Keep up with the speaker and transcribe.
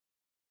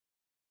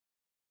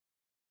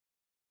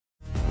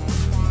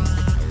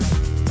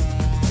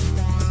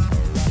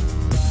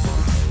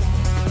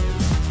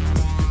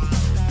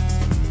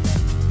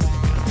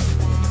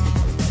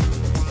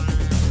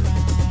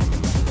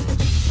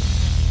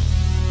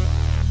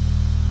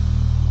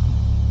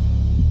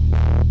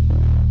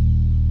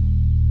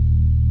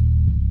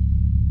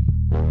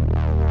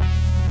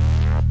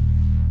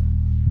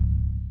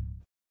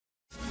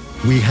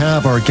we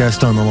have our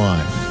guest on the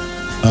line.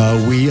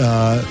 We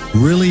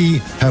really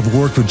have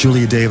worked with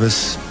Julia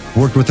Davis,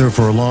 worked with her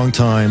for a long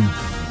time,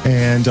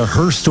 and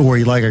her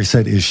story, like I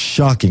said, is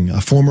shocking.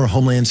 A former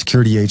Homeland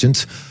Security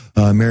agent,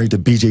 married to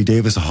B.J.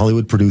 Davis, a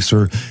Hollywood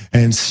producer,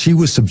 and she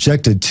was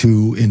subjected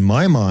to, in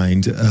my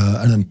mind,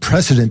 an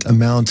unprecedented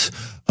amount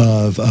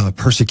of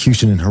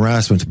persecution and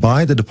harassment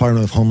by the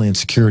Department of Homeland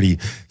Security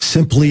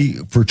simply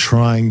for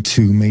trying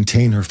to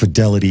maintain her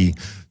fidelity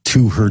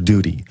to her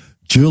duty.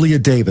 Julia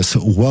Davis,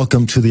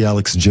 welcome to the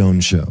Alex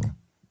Jones Show.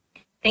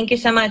 Thank you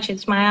so much.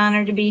 It's my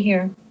honor to be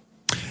here.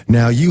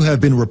 Now, you have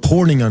been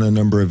reporting on a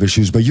number of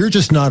issues, but you're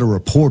just not a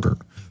reporter.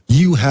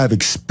 You have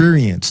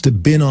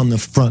experienced, been on the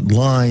front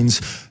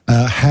lines,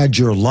 had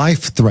your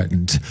life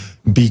threatened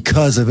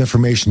because of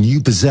information you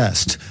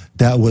possessed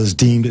that was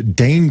deemed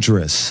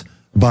dangerous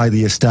by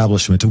the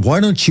establishment.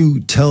 Why don't you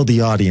tell the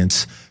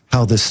audience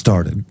how this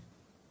started?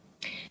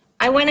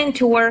 I went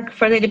into work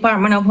for the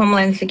Department of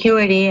Homeland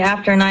Security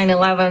after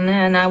 9/11,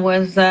 and I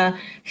was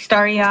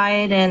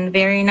starry-eyed and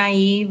very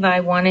naive.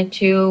 I wanted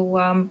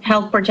to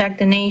help protect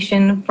the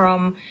nation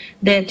from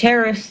the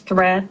terrorist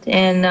threat,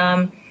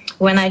 and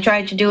when I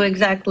tried to do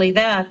exactly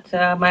that,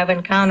 I've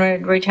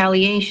encountered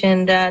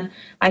retaliation that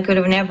I could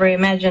have never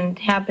imagined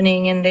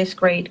happening in this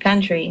great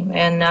country.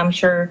 And I'm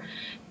sure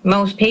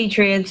most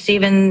patriots,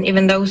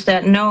 even those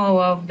that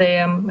know of the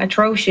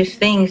atrocious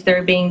things that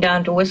are being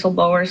done to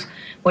whistleblowers,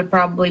 would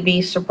probably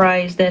be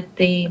surprised at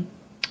the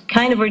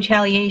kind of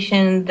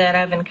retaliation that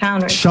I've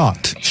encountered.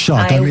 Shocked.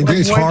 I mean,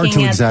 it's hard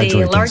to exaggerate. I was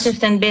working at the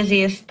largest and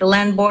busiest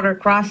land border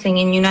crossing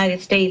in the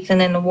United States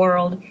and in the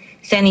world,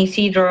 San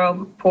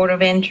Ysidro Port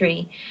of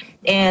Entry.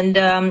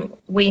 And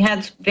we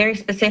had very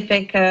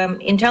specific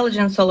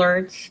intelligence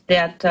alerts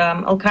that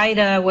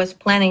Al-Qaeda was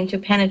planning to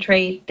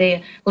penetrate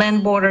the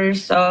land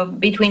borders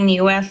between the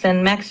U.S.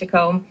 and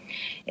Mexico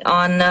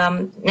on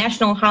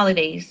national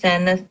holidays.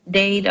 And the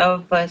date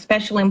of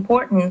special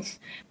importance,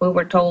 we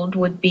were told,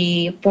 would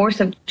be 4th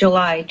of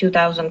July,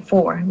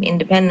 2004,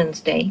 Independence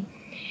Day.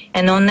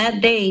 And on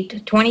that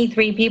date,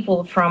 23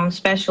 people from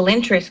special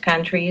interest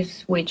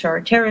countries, which are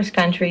terrorist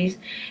countries,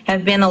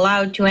 have been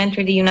allowed to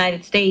enter the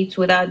United States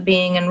without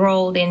being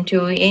enrolled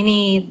into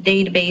any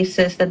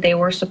databases that they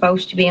were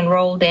supposed to be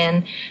enrolled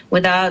in,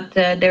 without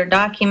their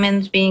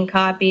documents being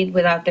copied,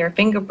 without their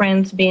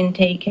fingerprints being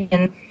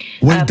taken.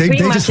 Wait, they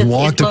just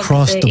walked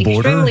across the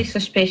border? Extremely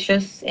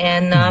suspicious.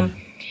 And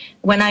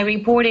when I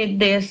reported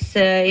this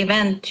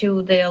event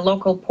to the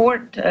local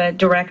port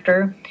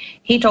director,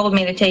 he told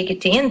me to take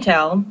it to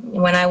Intel.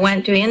 When I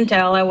went to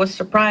Intel, I was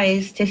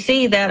surprised to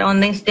see that on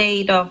this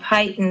date of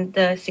heightened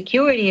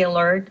security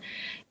alert,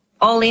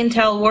 all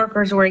Intel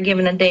workers were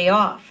given a day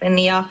off and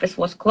the office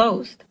was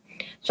closed.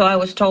 So I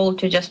was told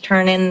to just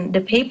turn in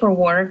the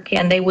paperwork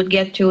and they would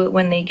get to it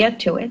when they get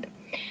to it.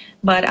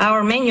 But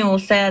our manual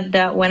said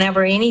that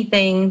whenever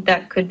anything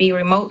that could be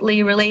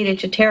remotely related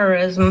to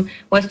terrorism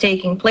was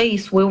taking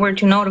place, we were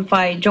to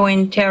notify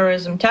Joint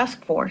Terrorism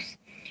Task Force.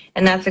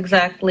 And that's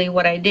exactly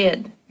what I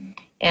did.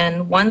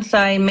 And once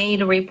I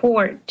made a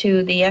report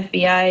to the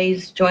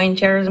FBI's Joint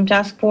Terrorism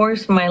Task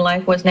Force, my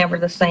life was never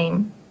the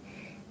same.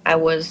 I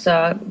was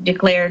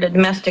declared a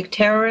domestic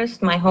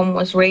terrorist. My home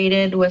was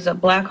raided with a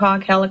Black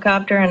Hawk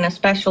helicopter and a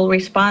special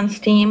response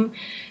team.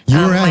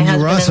 My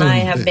husband and I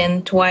have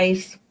been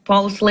twice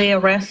falsely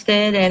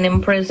arrested and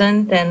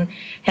imprisoned and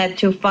had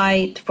to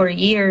fight for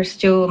years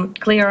to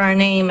clear our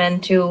name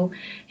and to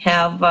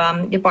have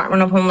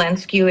Department of Homeland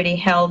Security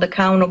held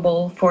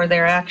accountable for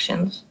their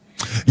actions.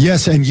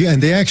 Yes, and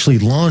they actually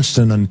launched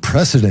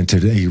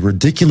a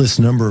ridiculous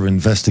number of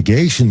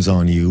investigations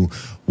on you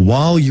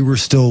while you were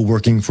still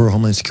working for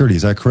Homeland Security.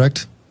 Is that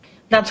correct?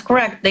 That's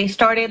correct. They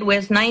started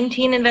with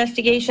 19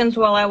 investigations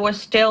while I was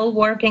still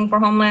working for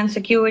Homeland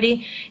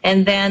Security.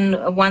 And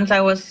then once I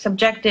was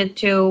subjected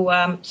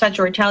to such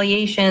a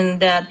retaliation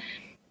that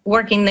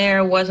working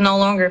there was no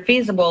longer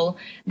feasible,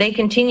 they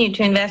continued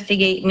to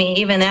investigate me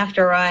even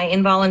after I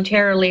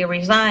involuntarily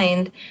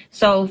resigned.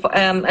 So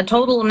a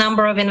total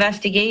number of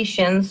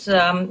investigations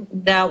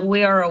that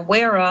we are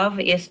aware of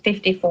is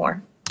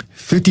 54.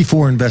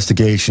 54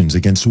 investigations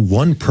against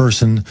one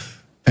person.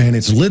 And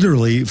it's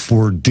literally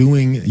for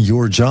doing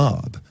your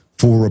job,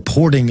 for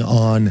reporting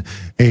on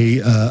a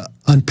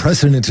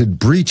unprecedented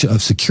breach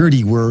of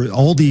security where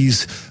all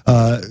these,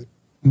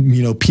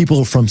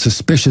 people from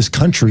suspicious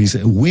countries,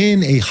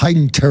 when a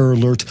heightened terror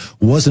alert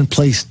was in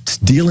place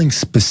dealing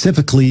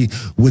specifically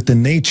with the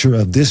nature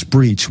of this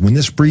breach, when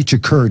this breach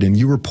occurred and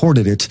you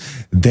reported it,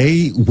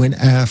 they went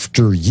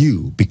after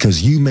you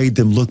because you made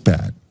them look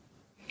bad.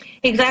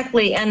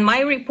 Exactly. And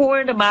my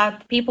report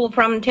about people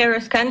from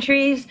terrorist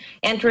countries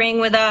entering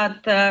without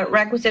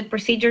requisite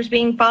procedures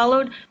being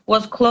followed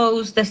was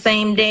closed the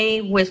same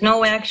day with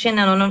no action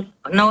and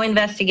no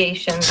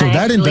investigation. So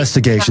that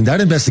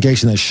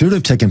investigation that should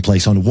have taken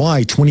place on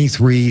why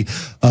 23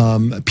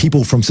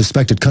 people from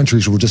suspected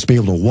countries were just be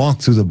able to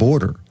walk through the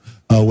border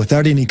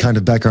without any kind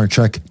of background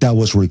check that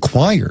was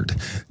required.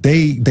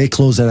 They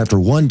closed that after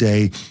one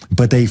day,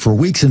 but they, for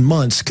weeks and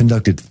months,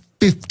 conducted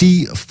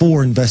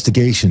 54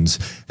 investigations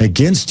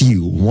against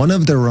you, one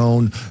of their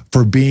own,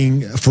 for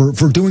doing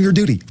your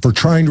duty, for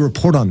trying to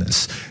report on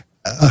this.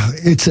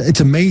 It's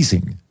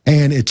amazing.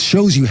 And it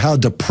shows you how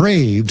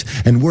depraved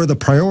and where the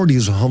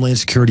priorities of Homeland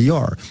Security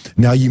are.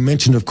 Now, you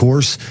mentioned, of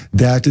course,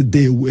 that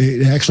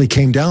it actually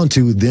came down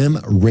to them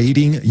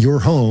raiding your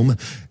home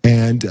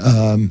and,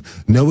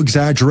 no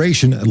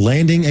exaggeration,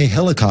 landing a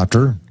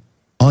helicopter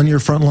on your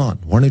front lawn.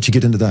 Why don't you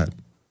get into that?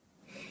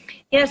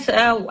 Yes,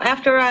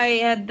 after I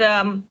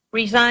had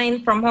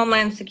resigned from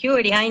Homeland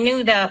Security, I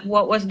knew that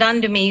what was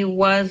done to me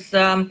was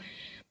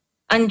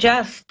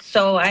unjust,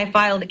 so I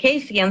filed a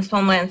case against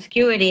Homeland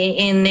Security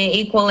in the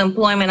Equal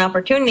Employment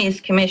Opportunities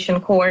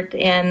Commission court,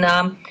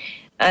 and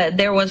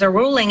there was a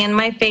ruling in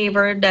my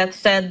favor that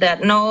said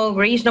that no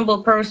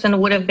reasonable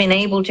person would have been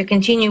able to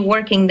continue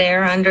working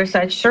there under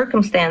such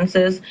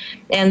circumstances,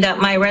 and that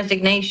my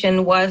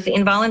resignation was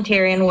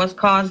involuntary and was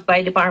caused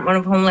by Department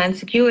of Homeland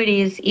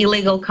Security's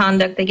illegal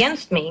conduct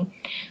against me.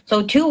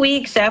 So 2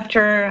 weeks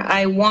after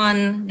I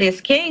won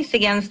this case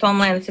against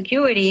Homeland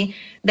Security,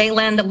 they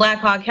land a Black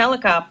Hawk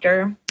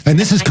helicopter. And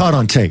this is caught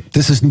on tape.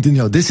 This is,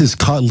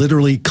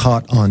 literally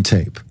caught on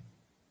tape.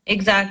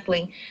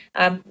 Exactly.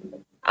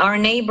 Our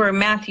neighbor,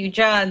 Matthew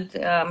Judd,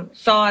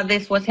 saw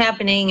this was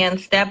happening and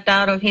stepped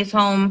out of his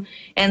home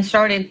and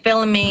started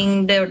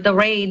filming the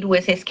raid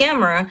with his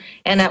camera.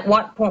 And at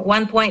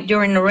one point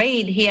during the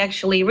raid, he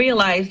actually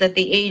realized that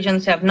the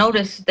agents have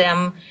noticed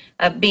them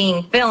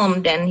being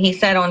filmed. And he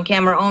said on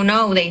camera, "Oh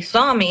no, they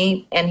saw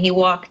me." And he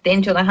walked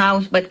into the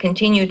house but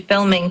continued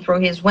filming through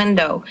his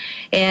window.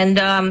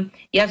 And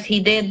yes, he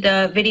did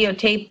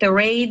videotape the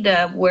raid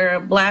where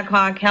a Black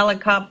Hawk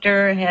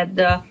helicopter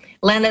had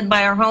landed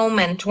by our home,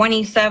 and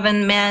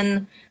 27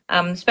 men,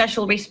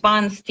 special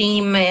response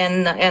team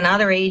and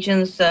other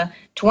agents,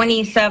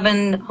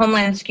 27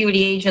 Homeland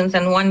Security agents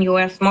and 1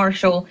 U.S.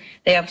 Marshal.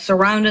 They have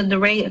surrounded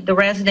the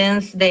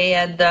residence. They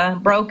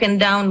had broken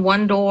down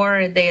one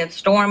door. They had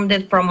stormed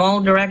it from all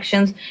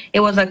directions.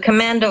 It was a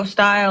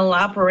commando-style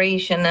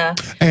operation.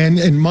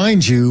 And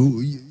mind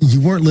you,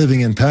 you weren't living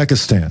in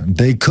Pakistan.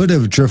 They could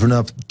have driven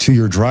up to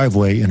your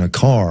driveway in a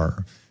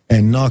car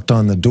and knocked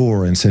on the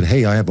door and said,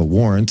 "Hey, I have a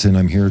warrant and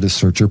I'm here to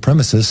search your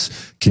premises.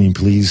 Can you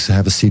please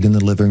have a seat in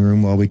the living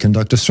room while we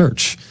conduct a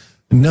search?"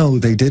 No,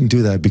 they didn't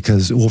do that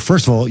because, well,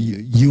 first of all,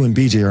 you and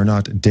BJ are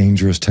not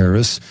dangerous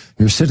terrorists.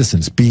 You're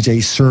citizens.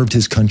 BJ served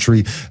his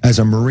country as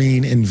a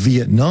Marine in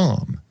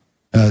Vietnam.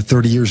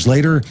 30 years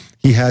later,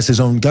 he has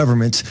his own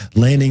government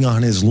landing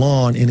on his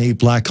lawn in a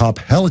Black Hawk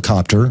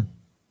helicopter,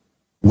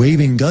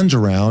 waving guns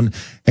around,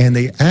 and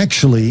they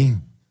actually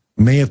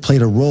may have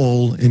played a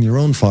role in your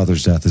own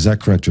father's death. Is that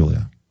correct,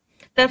 Julia?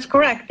 That's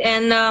correct.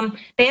 And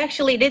they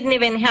actually didn't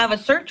even have a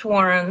search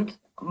warrant,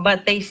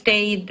 but they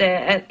stayed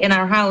in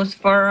our house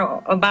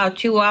for about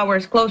 2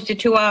 hours, close to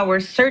 2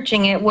 hours,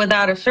 searching it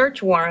without a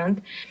search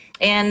warrant.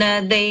 And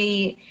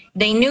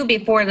they knew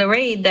before the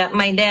raid that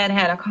my dad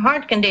had a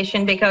heart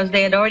condition because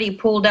they had already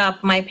pulled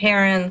up my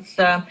parents'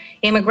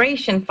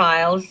 immigration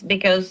files,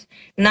 because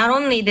not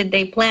only did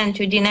they plan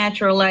to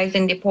denaturalize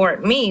and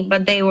deport me,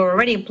 but they were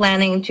already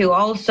planning to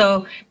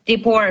also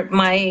deport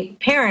my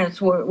parents,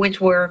 which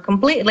were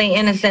completely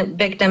innocent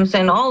victims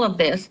in all of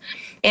this.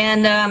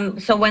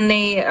 And so when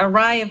they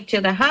arrived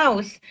to the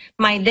house,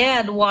 my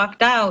dad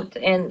walked out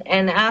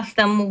and asked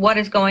them, "What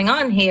is going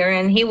on here?"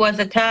 And he was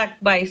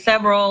attacked by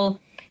several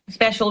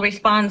special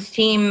response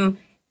team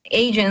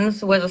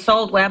agents with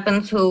assault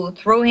weapons who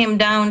threw him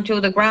down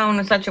to the ground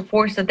with such a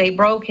force that they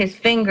broke his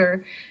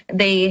finger.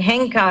 They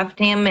handcuffed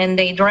him and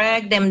they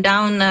dragged him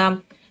down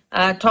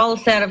a tall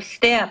set of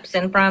steps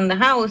in front of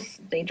the house.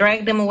 They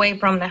dragged him away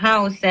from the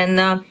house.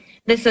 And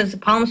this is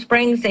Palm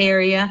Springs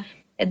area.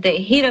 At the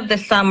heat of the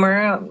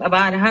summer,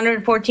 about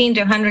 114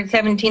 to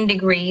 117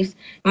 degrees.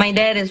 My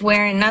dad is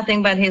wearing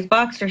nothing but his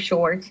boxer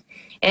shorts.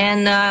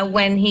 And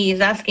when he's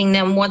asking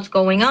them what's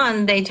going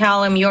on, they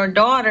tell him, "Your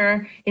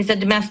daughter is a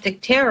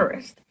domestic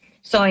terrorist."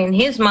 So in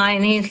his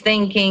mind, he's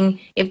thinking,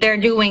 if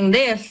they're doing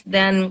this,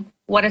 then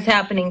what is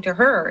happening to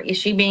her? Is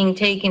she being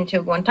taken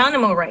to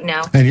Guantanamo right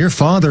now? And your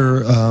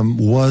father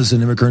was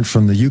an immigrant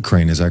from the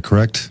Ukraine, is that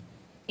correct?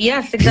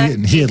 Yes,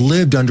 exactly. He had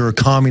lived under a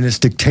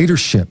communist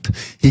dictatorship.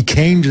 He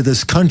came to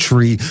this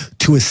country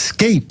to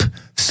escape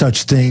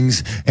such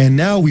things, and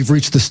now we've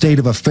reached the state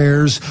of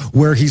affairs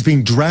where he's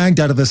being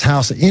dragged out of his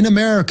house in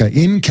America,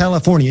 in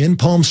California, in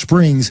Palm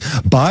Springs,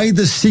 by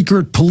the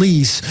secret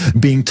police,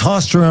 being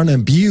tossed around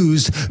and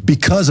abused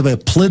because of a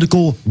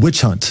political witch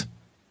hunt.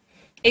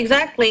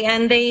 Exactly,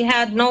 and they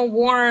had no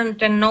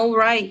warrant and no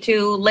right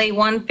to lay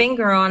one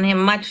finger on him,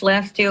 much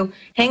less to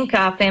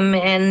handcuff him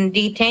and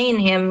detain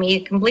him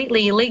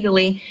completely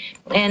illegally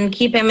and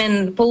keep him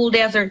in full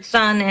desert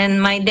sun.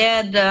 And my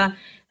dad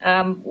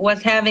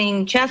was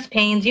having chest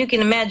pains. You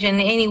can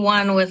imagine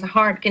anyone with a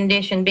heart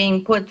condition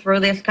being put through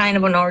this kind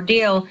of an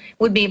ordeal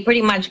would be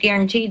pretty much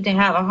guaranteed to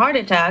have a heart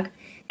attack.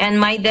 And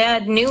my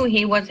dad knew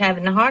he was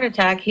having a heart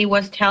attack. He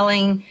was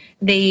telling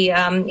the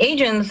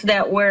agents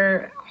that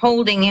were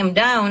holding him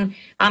down.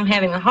 I'm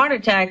having a heart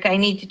attack. I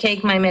need to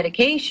take my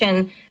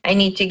medication. I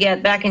need to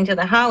get back into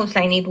the house.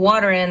 I need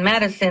water and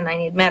medicine. I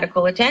need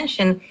medical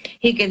attention.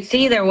 He could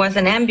see there was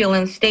an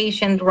ambulance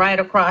stationed right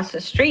across the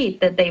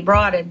street, that they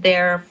brought it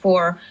there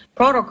for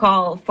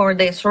protocol for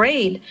this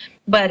raid.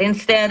 But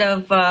instead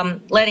of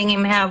letting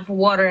him have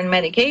water and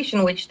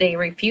medication, which they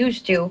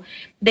refused to,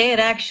 they had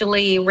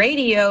actually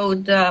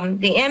radioed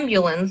the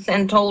ambulance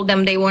and told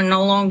them they were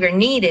no longer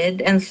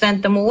needed and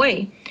sent them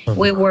away.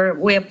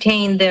 We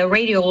obtained the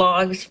radio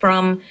logs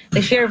from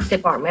the sheriff's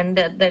department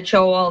that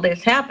show all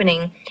this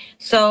happening.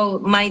 So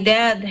my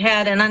dad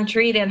had an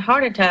untreated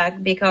heart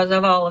attack because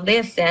of all of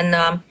this,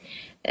 and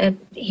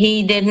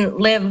he didn't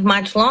live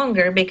much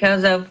longer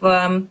because of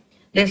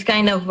this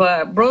kind of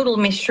brutal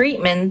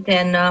mistreatment,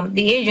 and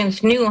the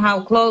agents knew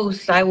how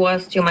close I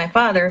was to my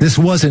father. This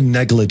wasn't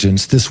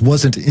negligence. This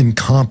wasn't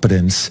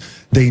incompetence.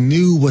 They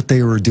knew what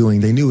they were doing.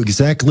 They knew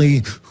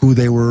exactly who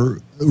they were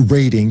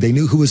raiding. They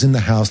knew who was in the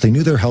house. They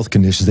knew their health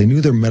conditions. They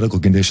knew their medical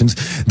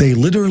conditions. They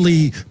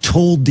literally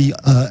told the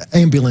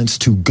ambulance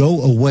to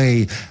go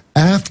away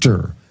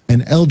after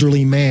an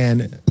elderly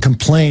man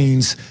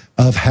complains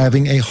of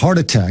having a heart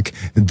attack.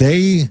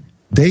 They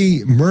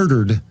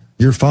murdered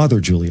your father,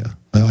 Julia.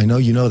 I know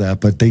you know that,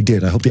 but they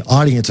did. I hope the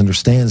audience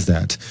understands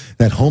that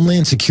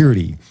Homeland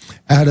Security,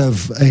 out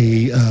of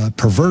a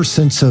perverse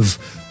sense of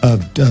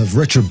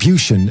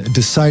retribution,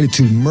 decided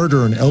to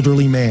murder an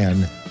elderly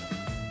man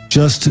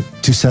just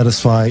to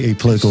satisfy a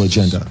political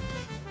agenda.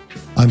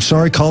 I'm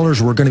sorry,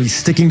 callers. We're going to be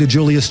sticking to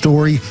Julia's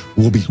story.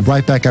 We'll be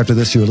right back after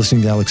this. You're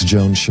listening to The Alex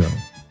Jones Show.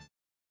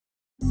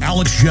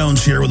 Alex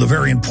Jones here with a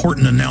very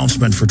important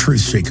announcement for truth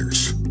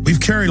seekers. We've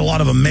carried a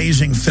lot of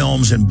amazing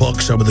films and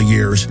books over the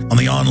years on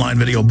the online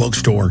video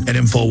bookstore at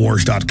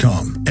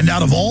Infowars.com. And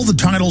out of all the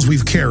titles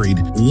we've carried,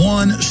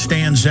 one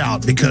stands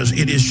out because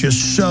it is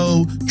just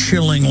so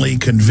chillingly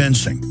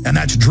convincing. And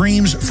that's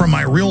Dreams from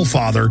My Real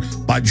Father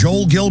by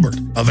Joel Gilbert,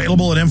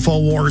 available at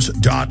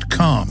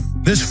Infowars.com.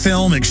 This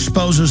film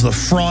exposes the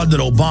fraud that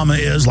Obama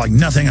is like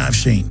nothing I've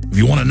seen. If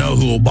you want to know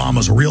who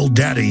Obama's real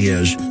daddy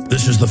is,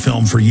 this is the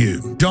film for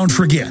you. Don't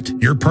forget,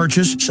 your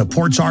purchase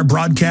supports our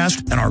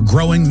broadcast and our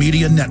growing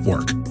media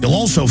network. You'll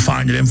also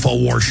find at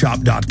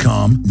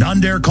InfoWarsShop.com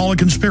None Dare Call a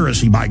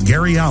Conspiracy by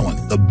Gary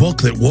Allen, the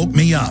book that woke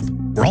me up.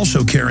 We're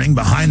also carrying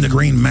Behind the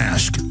Green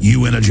Mask,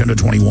 You in Agenda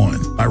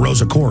 21 by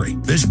Rosa Corey.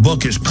 This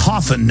book is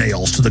coffin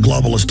nails to the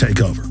globalist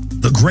takeover.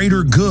 The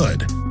Greater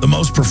Good, the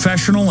most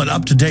professional and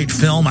up-to-date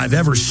film I've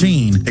ever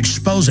seen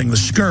exposing the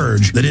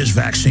scourge that is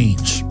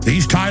vaccines.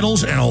 These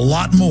titles and a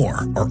lot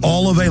more are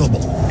all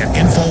available at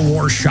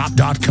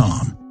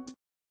InfoWarsShop.com.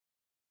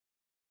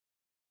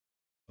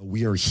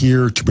 We are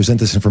here to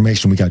present this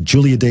information. We got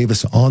Julia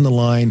Davis on the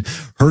line.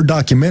 Her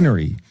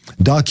documentary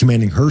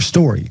documenting her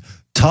story,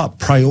 Top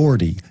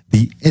Priority,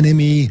 The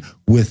Enemy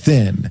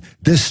Within.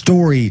 This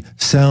story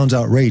sounds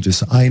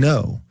outrageous, I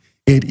know.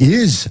 It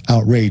is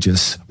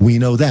outrageous, we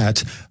know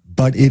that,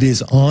 but it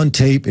is on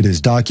tape, it is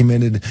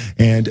documented,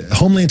 and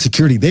Homeland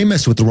Security, they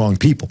messed with the wrong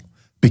people,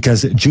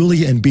 because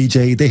Julia and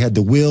BJ, they had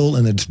the will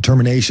and the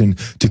determination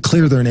to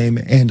clear their name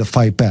and to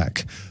fight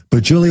back.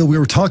 But Julia, we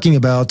were talking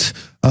about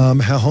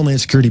how Homeland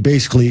Security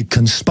basically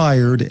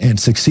conspired and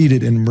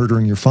succeeded in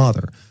murdering your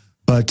father.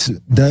 But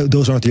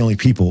those aren't the only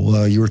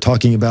people. You were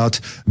talking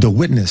about the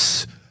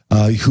witness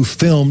who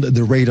filmed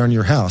the raid on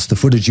your house, the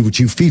footage which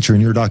you feature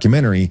in your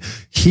documentary.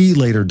 He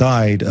later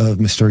died of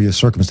mysterious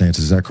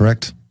circumstances. Is that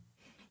correct?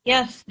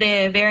 Yes,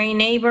 the very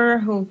neighbor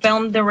who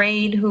filmed the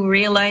raid, who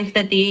realized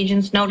that the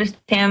agents noticed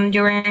him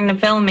during the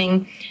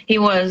filming, he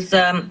was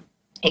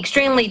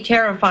extremely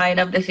terrified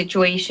of the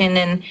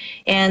situation.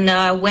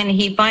 And when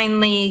he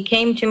finally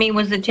came to me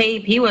with the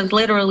tape, he was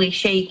literally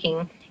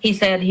shaking. He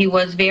said he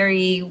was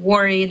very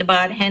worried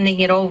about handing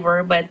it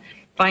over, but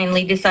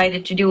finally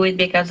decided to do it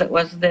because it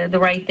was the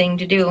right thing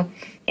to do.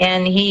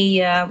 And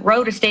he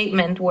wrote a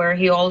statement where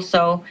he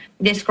also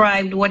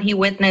described what he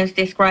witnessed,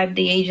 described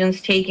the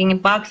agents taking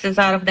boxes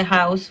out of the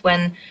house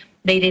when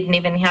they didn't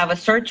even have a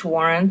search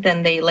warrant,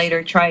 and they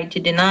later tried to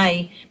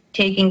deny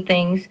taking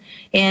things.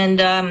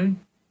 And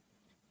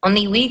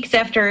only weeks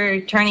after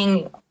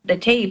turning the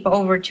tape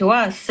over to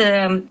us,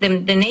 the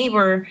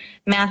neighbor,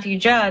 Matthew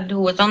Judd, who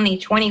was only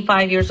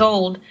 25 years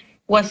old,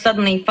 was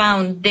suddenly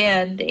found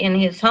dead in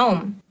his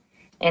home.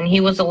 And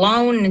he was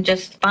alone and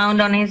just found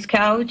on his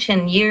couch.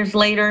 And years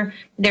later,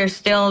 there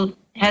still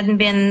hadn't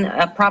been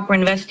a proper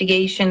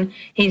investigation.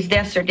 His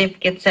death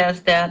certificate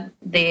says that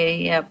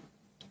the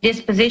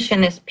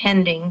disposition is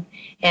pending,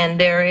 and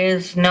there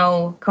is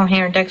no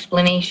coherent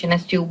explanation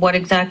as to what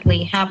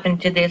exactly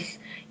happened to this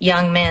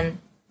young man.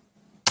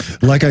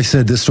 Like I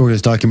said, this story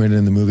is documented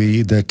in the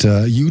movie that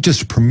you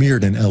just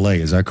premiered in L.A.,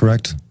 is that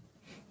correct?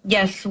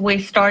 Yes,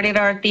 we started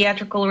our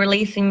theatrical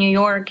release in New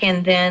York,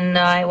 and then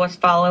it was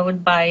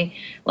followed by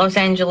Los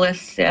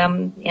Angeles,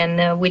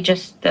 and we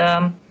just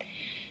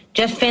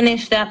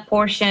finished that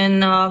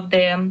portion of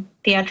the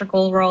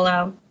theatrical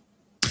rollout.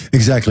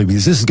 Exactly,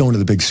 because this is going to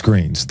the big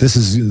screens. This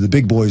is the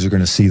big boys are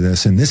going to see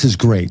this, and this is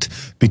great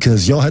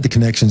because y'all had the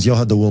connections, y'all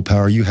had the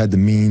willpower, you had the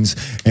means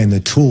and the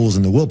tools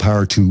and the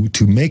willpower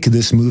to make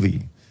this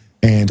movie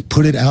and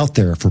put it out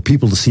there for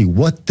people to see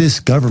what this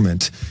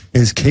government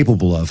is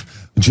capable of.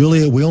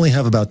 Julia, we only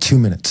have about 2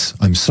 minutes.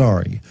 I'm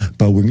sorry,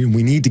 but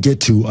we need to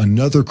get to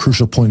another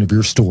crucial point of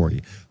your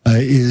story.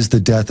 Is the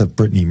death of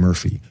Brittany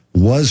Murphy.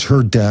 Was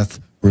her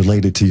death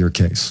related to your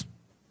case?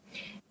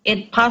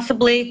 It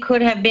possibly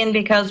could have been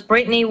because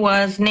Brittany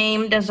was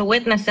named as a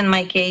witness in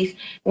my case.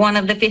 One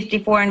of the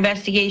 54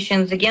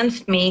 investigations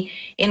against me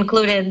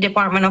included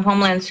Department of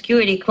Homeland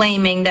Security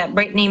claiming that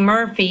Brittany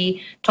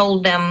Murphy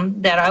told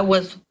them that I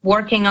was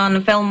working on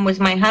a film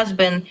with my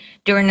husband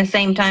during the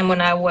same time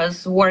when I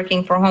was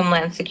working for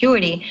Homeland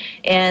Security.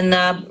 And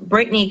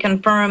Brittany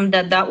confirmed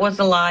that that was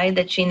a lie,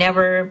 that she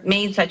never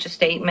made such a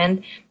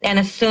statement. And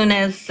as soon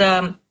as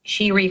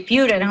she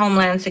refuted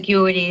Homeland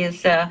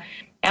Security's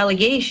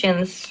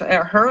allegations,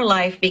 her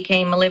life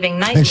became a living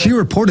nightmare. And she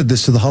reported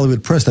this to the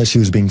Hollywood press, that she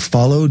was being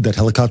followed, that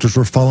helicopters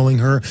were following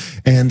her,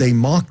 and they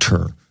mocked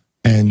her.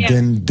 And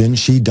then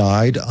she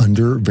died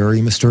under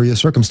very mysterious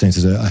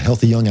circumstances. A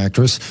healthy young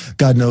actress.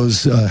 God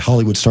knows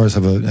Hollywood stars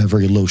have a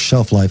very low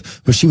shelf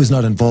life, but she was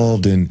not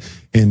involved in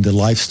the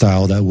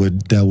lifestyle that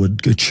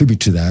would attribute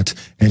to that.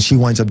 And she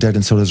winds up dead,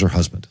 and so does her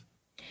husband.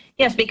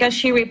 Yes, because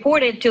she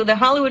reported to the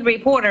Hollywood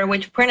Reporter,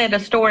 which printed a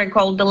story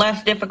called The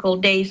Less Difficult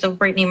Days of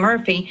Brittany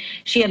Murphy.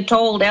 She had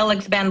told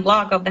Alex Van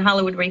Block of the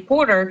Hollywood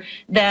Reporter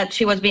that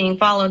she was being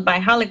followed by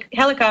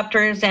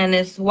helicopters and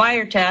is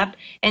wiretapped,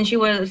 and she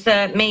was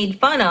made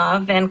fun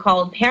of and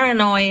called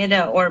paranoid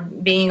or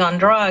being on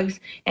drugs,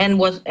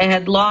 and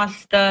had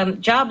lost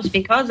jobs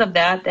because of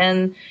that,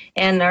 and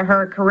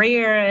her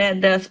career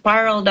had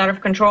spiraled out of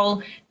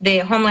control. The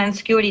Homeland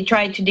Security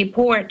tried to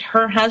deport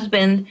her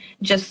husband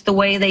just the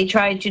way they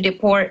tried to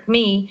deport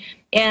me.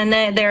 And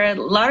there are a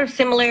lot of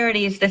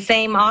similarities. The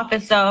same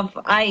office of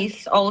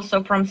ICE,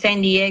 also from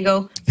San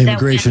Diego.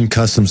 Immigration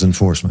Customs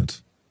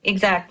Enforcement.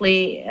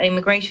 Exactly,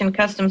 Immigration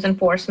Customs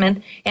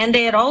Enforcement. And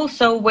they had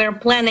also were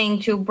planning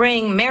to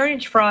bring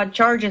marriage fraud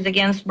charges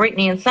against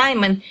Brittany and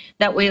Simon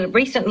that we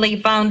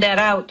recently found that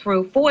out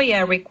through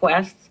FOIA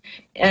requests.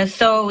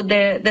 So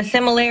the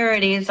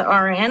similarities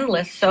are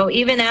endless. So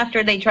even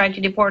after they tried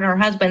to deport her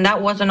husband,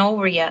 that wasn't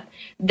over yet.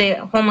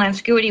 The Homeland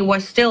Security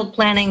was still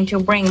planning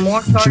to bring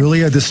more charges.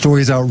 Julia, this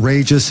story is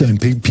outrageous,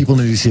 and people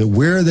need to see it.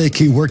 Where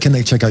can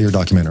they check out your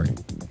documentary?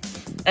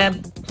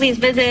 Please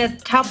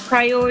visit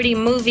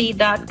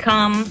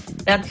topprioritymovie.com.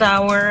 That's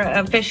our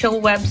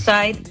official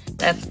website.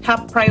 That's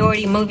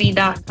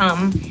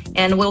topprioritymovie.com.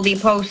 And we'll be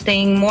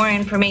posting more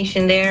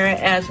information there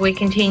as we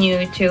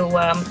continue to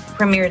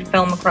premiere the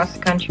film across the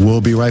country.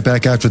 We'll be right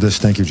back after this.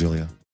 Thank you, Julia.